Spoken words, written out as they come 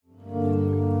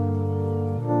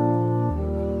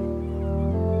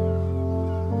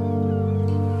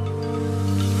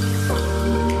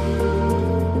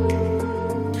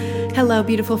Hello,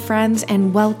 beautiful friends,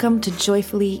 and welcome to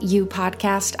Joyfully You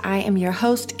podcast. I am your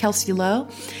host, Kelsey Lowe,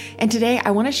 and today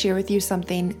I want to share with you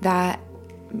something that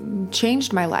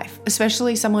changed my life,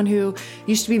 especially someone who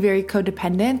used to be very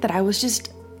codependent, that it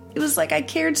was like I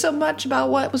cared so much about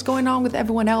what was going on with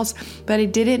everyone else, but I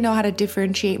didn't know how to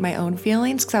differentiate my own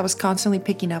feelings because I was constantly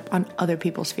picking up on other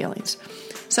people's feelings.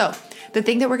 So the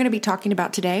thing that we're going to be talking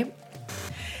about today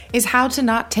is how to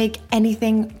not take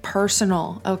anything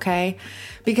personal, okay?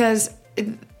 Because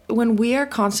when we are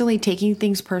constantly taking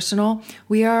things personal,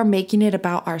 we are making it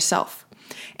about ourselves.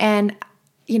 And,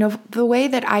 the way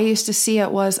that I used to see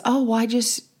it was, I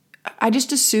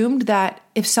just assumed that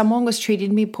if someone was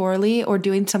treating me poorly or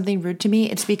doing something rude to me,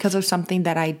 it's because of something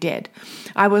that I did.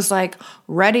 I was like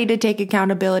ready to take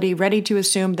accountability, ready to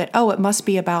assume that, it must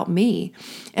be about me.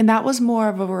 And that was more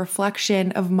of a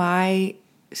reflection of my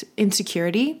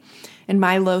insecurity and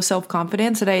my low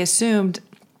self-confidence that I assumed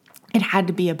it had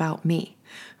to be about me,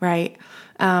 right?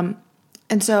 And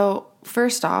so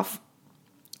first off,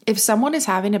 if someone is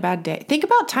having a bad day, think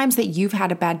about times that you've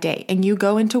had a bad day and you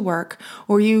go into work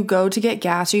or you go to get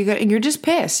gas or and you're just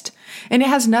pissed and it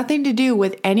has nothing to do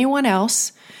with anyone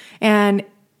else.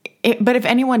 But if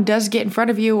anyone does get in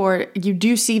front of you or you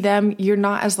do see them, you're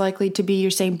not as likely to be your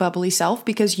same bubbly self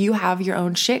because you have your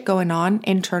own shit going on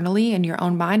internally in your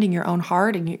own mind, in your own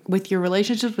heart, and with your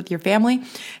relationships, with your family.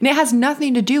 And it has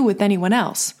nothing to do with anyone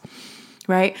else,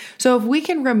 right? So if we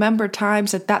can remember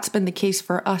times that that's been the case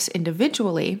for us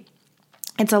individually,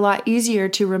 it's a lot easier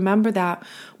to remember that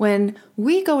when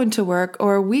we go into work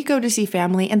or we go to see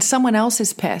family and someone else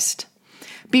is pissed.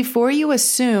 Before you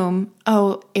assume,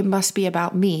 it must be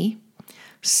about me,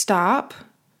 stop,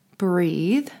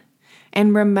 breathe,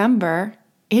 and remember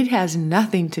it has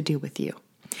nothing to do with you.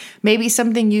 Maybe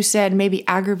something you said maybe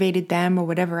aggravated them or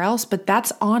whatever else, but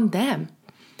that's on them.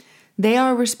 They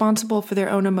are responsible for their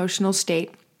own emotional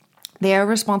state. They are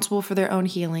responsible for their own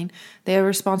healing. They are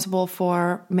responsible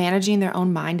for managing their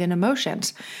own mind and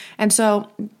emotions. And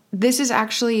so this is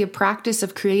actually a practice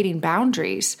of creating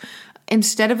boundaries.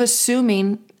 Instead of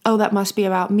assuming, that must be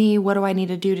about me. What do I need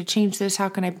to do to change this? How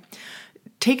can I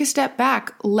take a step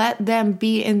back? Let them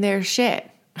be in their shit.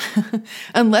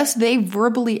 Unless they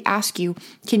verbally ask you,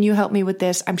 can you help me with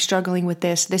this? I'm struggling with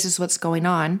this. This is what's going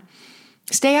on.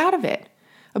 Stay out of it.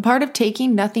 A part of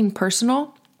taking nothing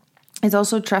personal is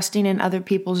also trusting in other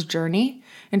people's journey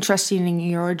and trusting in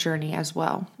your journey as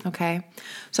well. Okay.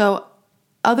 So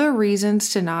other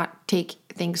reasons to not take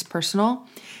things personal,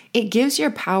 it gives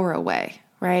your power away,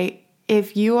 right?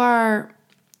 If you are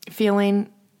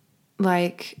feeling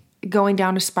like going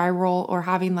down a spiral or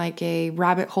having like a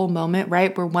rabbit hole moment,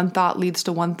 right? Where one thought leads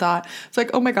to one thought. It's like,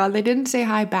 oh my God, they didn't say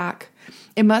hi back.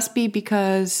 It must be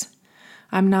because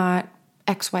I'm not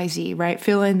XYZ, right?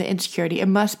 Feeling the insecurity. It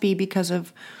must be because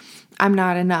of I'm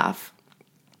not enough.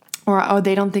 Or,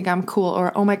 they don't think I'm cool.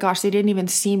 Or, oh my gosh, they didn't even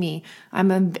see me.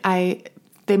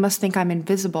 They must think I'm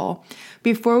invisible.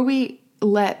 Before we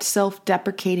let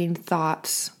self-deprecating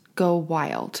thoughts go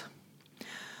wild,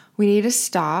 we need to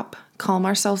stop, calm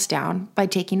ourselves down by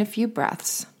taking a few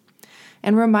breaths,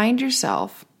 and remind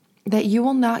yourself that you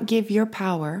will not give your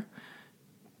power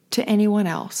to anyone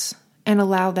else and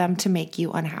allow them to make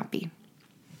you unhappy.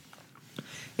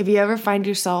 If you ever find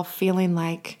yourself feeling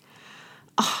like,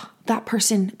 that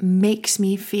person makes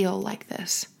me feel like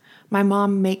this. My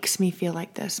mom makes me feel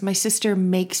like this. My sister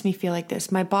makes me feel like this.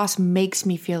 My boss makes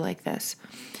me feel like this.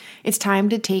 It's time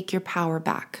to take your power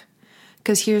back.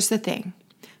 Because here's the thing.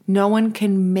 No one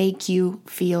can make you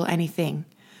feel anything.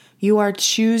 You are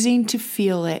choosing to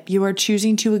feel it. You are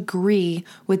choosing to agree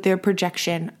with their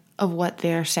projection of what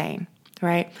they're saying,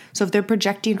 right? So if they're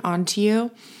projecting onto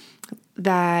you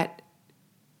that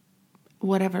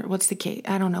what's the case?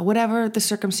 I don't know, whatever the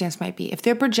circumstance might be. If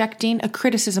they're projecting a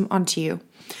criticism onto you,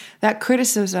 that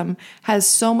criticism has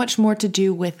so much more to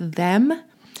do with them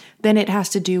than it has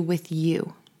to do with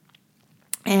you.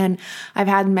 And I've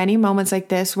had many moments like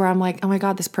this where I'm like, oh my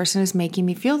God, this person is making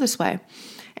me feel this way.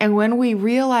 And when we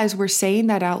realize we're saying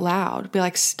that out loud, be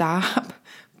like, stop,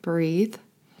 breathe.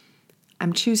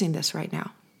 I'm choosing this right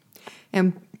now.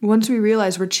 And once we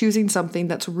realize we're choosing something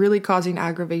that's really causing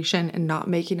aggravation and not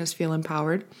making us feel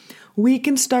empowered, we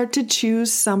can start to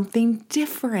choose something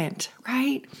different,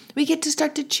 right? We get to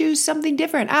start to choose something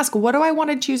different. Ask, what do I want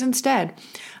to choose instead?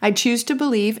 I choose to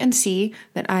believe and see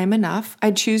that I am enough. I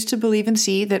choose to believe and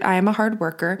see that I am a hard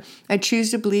worker. I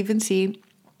choose to believe and see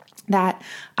that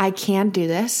I can do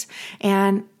this.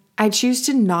 And I choose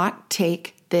to not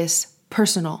take this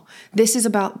personal. This is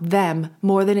about them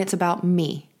more than it's about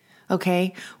me.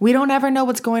 Okay. We don't ever know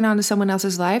what's going on in someone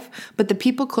else's life, but the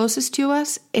people closest to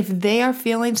us, if they are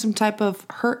feeling some type of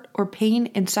hurt or pain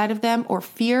inside of them or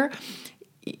fear,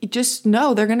 just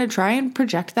know they're going to try and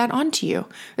project that onto you,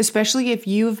 especially if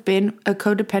you've been a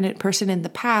codependent person in the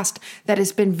past that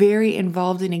has been very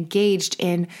involved and engaged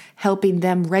in helping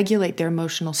them regulate their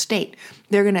emotional state.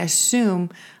 They're going to assume,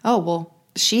 oh, well,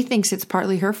 she thinks it's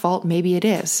partly her fault. Maybe it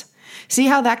is. See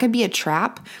how that could be a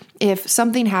trap? If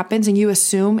something happens and you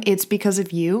assume it's because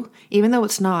of you, even though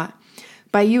it's not,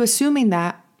 by you assuming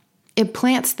that, it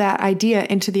plants that idea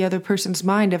into the other person's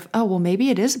mind of, oh, well,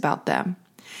 maybe it is about them.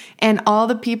 And all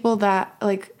the people that,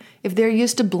 like, if they're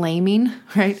used to blaming,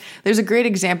 right? There's a great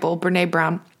example, Brene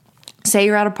Brown. Say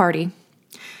you're at a party,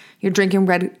 you're drinking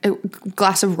a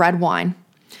glass of red wine,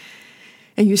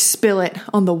 and you spill it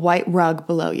on the white rug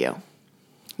below you.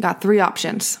 Got 3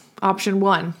 options. Option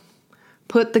 1,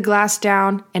 put the glass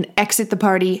down and exit the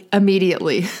party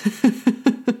immediately.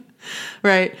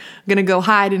 Right? I'm going to go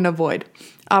hide and avoid.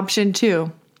 Option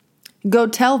 2, go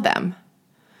tell them.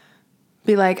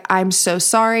 Be like, I'm so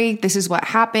sorry. This is what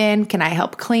happened. Can I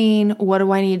help clean? What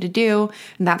do I need to do?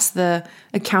 And that's the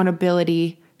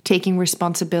accountability, taking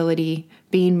responsibility,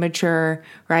 being mature,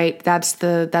 right? That's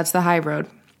the high road.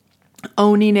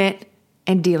 Owning it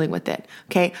and dealing with it.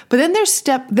 Okay. But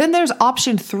then there's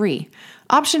option 3.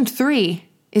 Option 3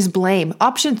 is blame.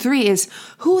 Option 3 is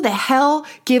who the hell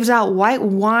gives out white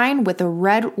wine with a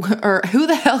red, or who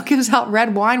the hell gives out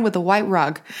red wine with a white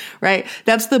rug, right?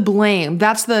 That's the blame.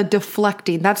 That's the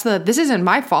deflecting. This isn't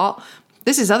my fault.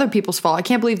 This is other people's fault. I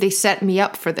can't believe they set me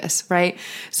up for this, right?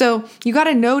 So you got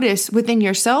to notice within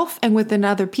yourself and within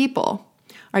other people.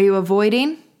 Are you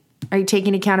avoiding? Are you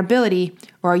taking accountability?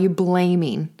 Or are you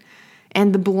blaming?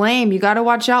 And the blame, you got to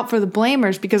watch out for the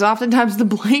blamers, because oftentimes the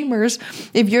blamers,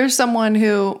 if you're someone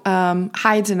who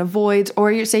hides and avoids,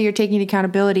 or you say you're taking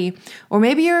accountability, or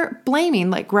maybe you're blaming,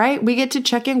 like, right? We get to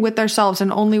check in with ourselves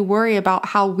and only worry about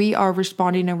how we are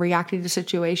responding and reacting to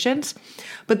situations.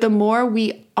 But the more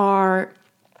we are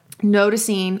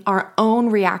noticing our own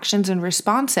reactions and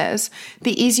responses,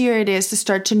 the easier it is to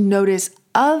start to notice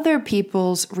other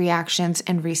people's reactions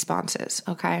and responses,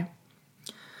 okay?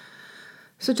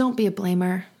 So don't be a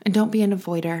blamer and don't be an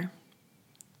avoider.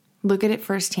 Look at it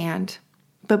firsthand,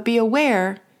 but be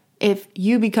aware if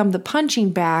you become the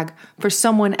punching bag for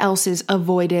someone else's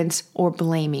avoidance or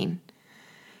blaming.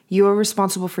 You are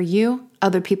responsible for you.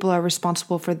 Other people are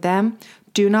responsible for them.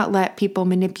 Do not let people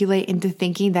manipulate into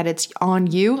thinking that it's on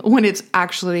you when it's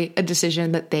actually a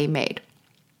decision that they made.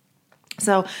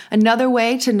 So another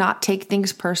way to not take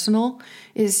things personal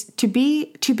is to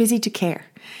be too busy to care.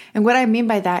 And what I mean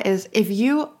by that is if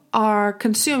you are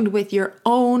consumed with your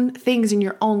own things in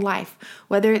your own life,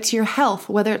 whether it's your health,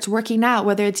 whether it's working out,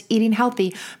 whether it's eating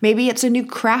healthy, maybe it's a new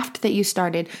craft that you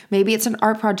started, maybe it's an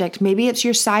art project, maybe it's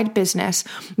your side business,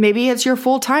 maybe it's your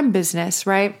full-time business,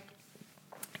 right?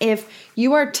 If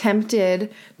you are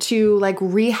tempted to like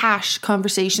rehash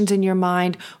conversations in your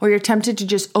mind, or you're tempted to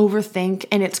just overthink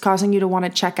and it's causing you to want to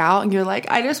check out and you're like,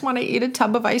 I just want to eat a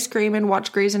tub of ice cream and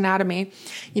watch Grey's Anatomy.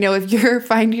 You know, if you're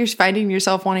finding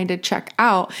yourself wanting to check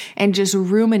out and just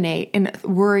ruminate and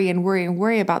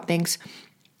worry about things,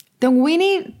 then we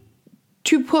need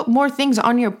to put more things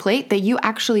on your plate that you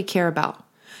actually care about,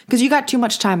 because you got too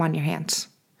much time on your hands.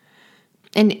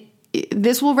 And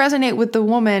this will resonate with the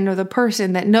woman or the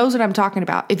person that knows what I'm talking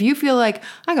about. If you feel like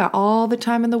I got all the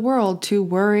time in the world to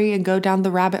worry and go down the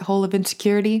rabbit hole of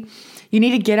insecurity, you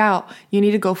need to get out. You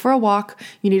need to go for a walk.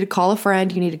 You need to call a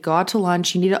friend. You need to go out to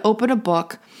lunch. You need to open a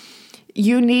book.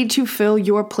 You need to fill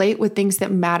your plate with things that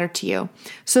matter to you.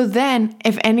 So then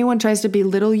if anyone tries to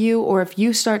belittle you, or if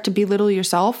you start to belittle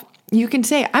yourself, you can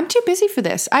say, I'm too busy for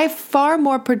this. I have far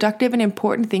more productive and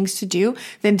important things to do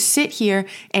than sit here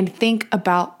and think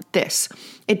about this.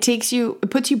 It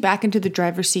puts you back into the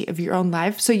driver's seat of your own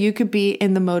life, so you could be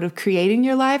in the mode of creating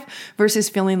your life versus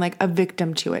feeling like a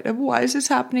victim to it, of why is this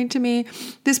happening to me?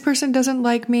 This person doesn't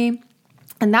like me.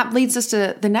 And that leads us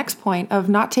to the next point of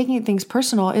not taking things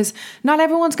personal is not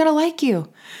everyone's going to like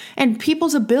you. And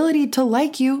people's ability to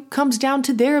like you comes down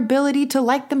to their ability to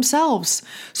like themselves.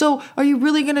 So are you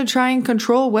really going to try and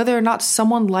control whether or not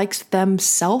someone likes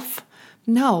themselves?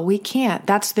 No, we can't.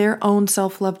 That's their own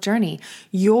self-love journey.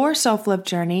 Your self-love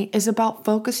journey is about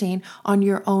focusing on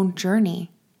your own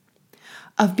journey,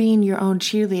 of being your own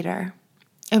cheerleader,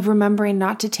 of remembering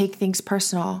not to take things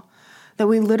personal, that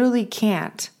we literally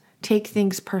can't take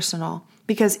things personal,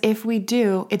 because if we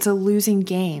do, it's a losing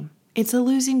game. It's a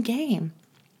losing game.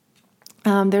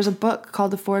 There's a book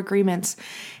called The 4 Agreements,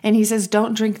 and he says,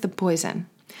 don't drink the poison.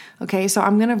 Okay, so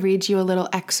I'm going to read you a little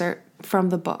excerpt from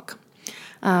the book.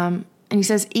 And he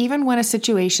says, even when a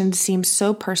situation seems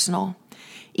so personal,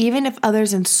 even if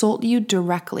others insult you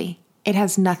directly, it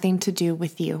has nothing to do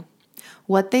with you.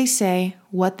 What they say,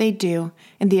 what they do,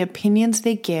 and the opinions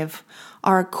they give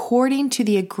are according to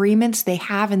the agreements they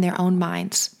have in their own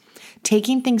minds.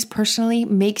 Taking things personally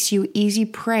makes you easy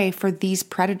prey for these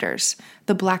predators,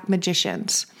 the black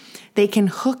magicians. They can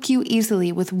hook you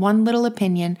easily with one little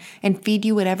opinion and feed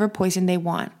you whatever poison they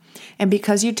want. And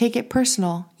because you take it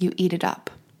personal, you eat it up.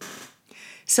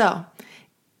 So,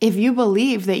 if you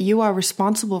believe that you are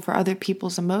responsible for other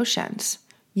people's emotions,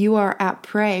 you are at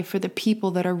prey for the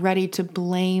people that are ready to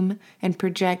blame and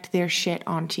project their shit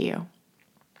onto you.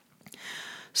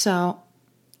 So,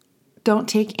 don't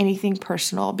take anything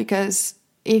personal, because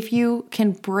if you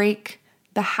can break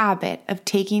the habit of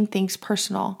taking things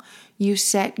personal, you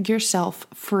set yourself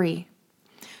free.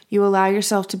 You allow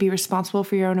yourself to be responsible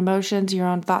for your own emotions, your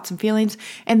own thoughts and feelings,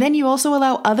 and then you also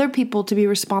allow other people to be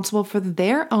responsible for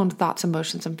their own thoughts,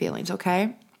 emotions, and feelings,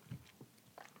 okay?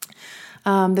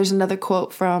 There's another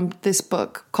quote from this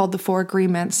book called The Four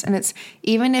Agreements, and it's,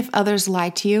 even if others lie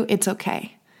to you, it's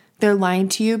okay. They're lying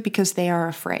to you because they are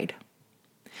afraid.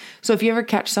 So if you ever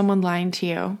catch someone lying to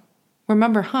you,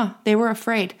 remember, they were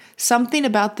afraid. Something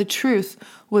about the truth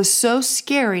was so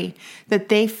scary that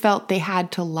they felt they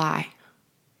had to lie.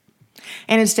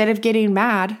 And instead of getting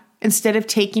mad, instead of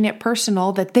taking it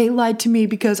personal that they lied to me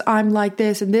because I'm like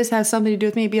this and this has something to do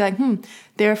with me, be like,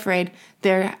 they're afraid.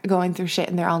 They're going through shit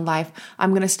in their own life.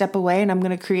 I'm going to step away and I'm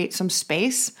going to create some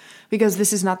space, because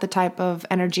this is not the type of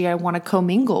energy I want to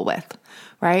commingle with,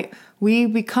 right? We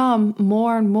become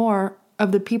more and more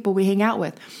of the people we hang out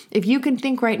with. If you can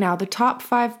think right now, the top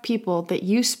 5 people that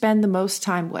you spend the most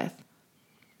time with,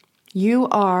 you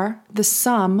are the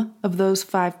sum of those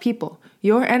 5 people.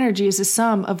 Your energy is the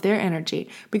sum of their energy,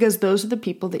 because those are the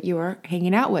people that you are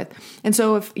hanging out with. And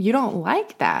so if you don't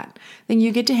like that, then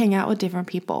you get to hang out with different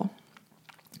people.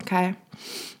 Okay?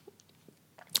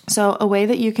 So a way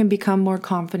that you can become more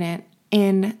confident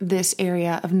in this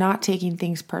area of not taking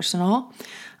things personal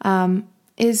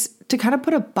is to kind of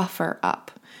put a buffer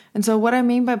up. And so what I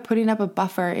mean by putting up a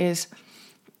buffer is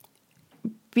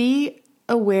be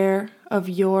aware of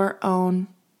your own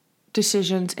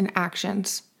decisions and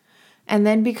actions, and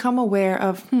then become aware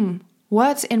of,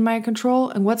 what's in my control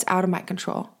and what's out of my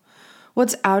control.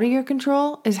 What's out of your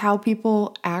control is how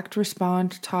people act,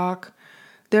 respond, talk,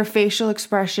 their facial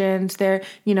expressions, but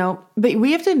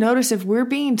we have to notice if we're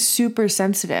being super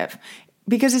sensitive,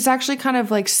 because it's actually kind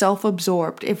of like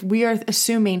self-absorbed. If we are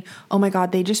assuming, oh my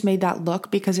God, they just made that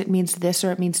look because it means this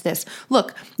or it means this.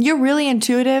 Look, you're really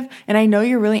intuitive and I know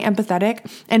you're really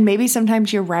empathetic, and maybe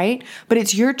sometimes you're right, but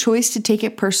it's your choice to take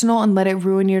it personal and let it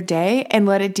ruin your day and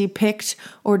let it depict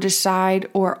or decide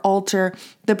or alter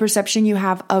the perception you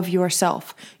have of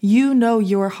yourself. You know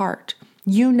your heart.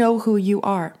 You know who you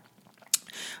are.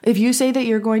 If you say that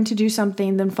you're going to do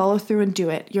something, then follow through and do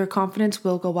it. Your confidence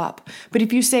will go up. But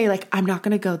if you say I'm not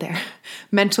going to go there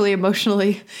mentally,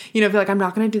 emotionally, if you're like, I'm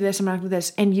not going to do this, I'm not going to do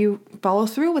this, and you follow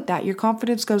through with that, your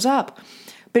confidence goes up.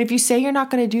 But if you say you're not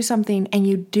going to do something and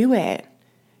you do it,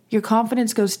 your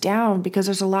confidence goes down because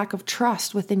there's a lack of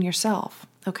trust within yourself.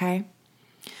 Okay?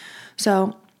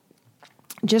 So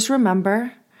just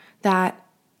remember that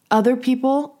other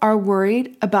people are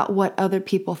worried about what other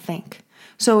people think.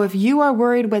 So if you are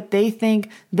worried what they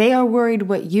think, they are worried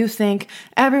what you think,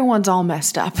 everyone's all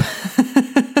messed up.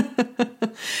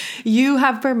 You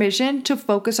have permission to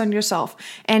focus on yourself.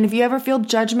 And if you ever feel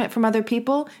judgment from other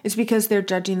people, it's because they're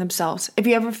judging themselves. If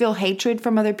you ever feel hatred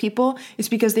from other people, it's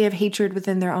because they have hatred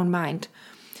within their own mind.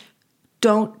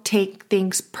 Don't take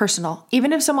things personal.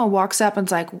 Even if someone walks up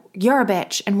and's like, you're a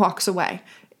bitch, and walks away.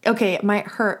 Okay, it might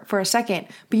hurt for a second,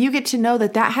 but you get to know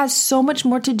that has so much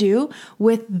more to do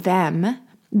with them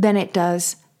than it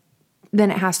has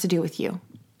to do with you.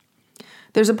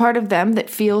 There's a part of them that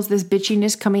feels this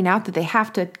bitchiness coming out that they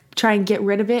have to try and get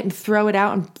rid of it and throw it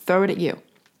out and throw it at you.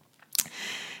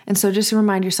 And so just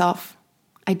remind yourself,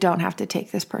 I don't have to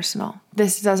take this personal.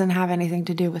 This doesn't have anything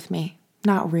to do with me.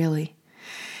 Not really.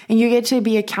 And you get to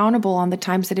be accountable on the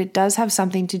times that it does have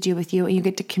something to do with you, and you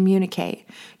get to communicate.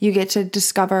 You get to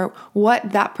discover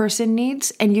what that person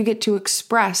needs, and you get to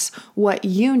express what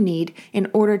you need in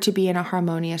order to be in a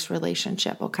harmonious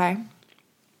relationship, okay?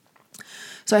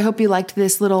 So I hope you liked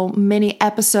this little mini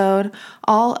episode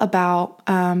all about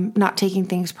not taking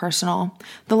things personal.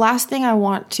 The last thing I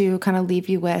want to kind of leave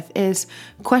you with is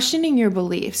questioning your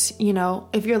beliefs.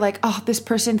 If you're like, oh, this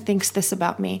person thinks this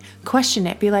about me, question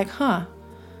it. Be like,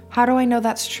 how do I know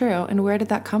that's true? And where did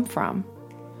that come from?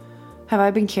 Have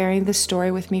I been carrying this story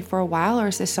with me for a while, or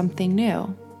is this something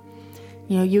new?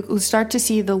 You start to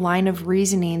see the line of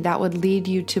reasoning that would lead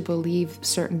you to believe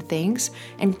certain things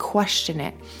and question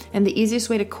it. And the easiest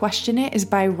way to question it is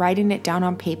by writing it down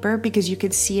on paper, because you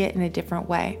could see it in a different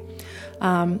way.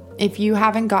 If you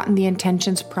haven't gotten the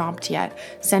intentions prompt yet,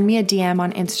 send me a DM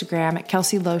on Instagram at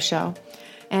Kelsey Lowe Show.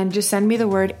 And just send me the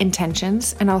word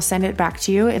intentions and I'll send it back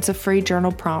to you. It's a free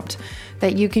journal prompt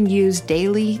that you can use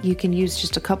daily. You can use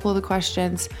just a couple of the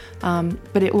questions,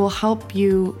 but it will help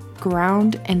you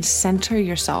ground and center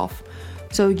yourself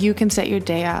so you can set your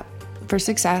day up for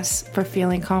success, for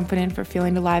feeling confident, for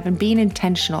feeling alive, and being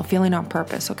intentional, feeling on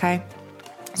purpose, okay?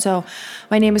 So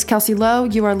my name is Kelsey Lowe.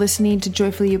 You are listening to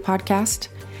Joyfully You podcast,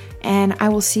 and I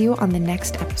will see you on the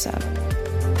next episode.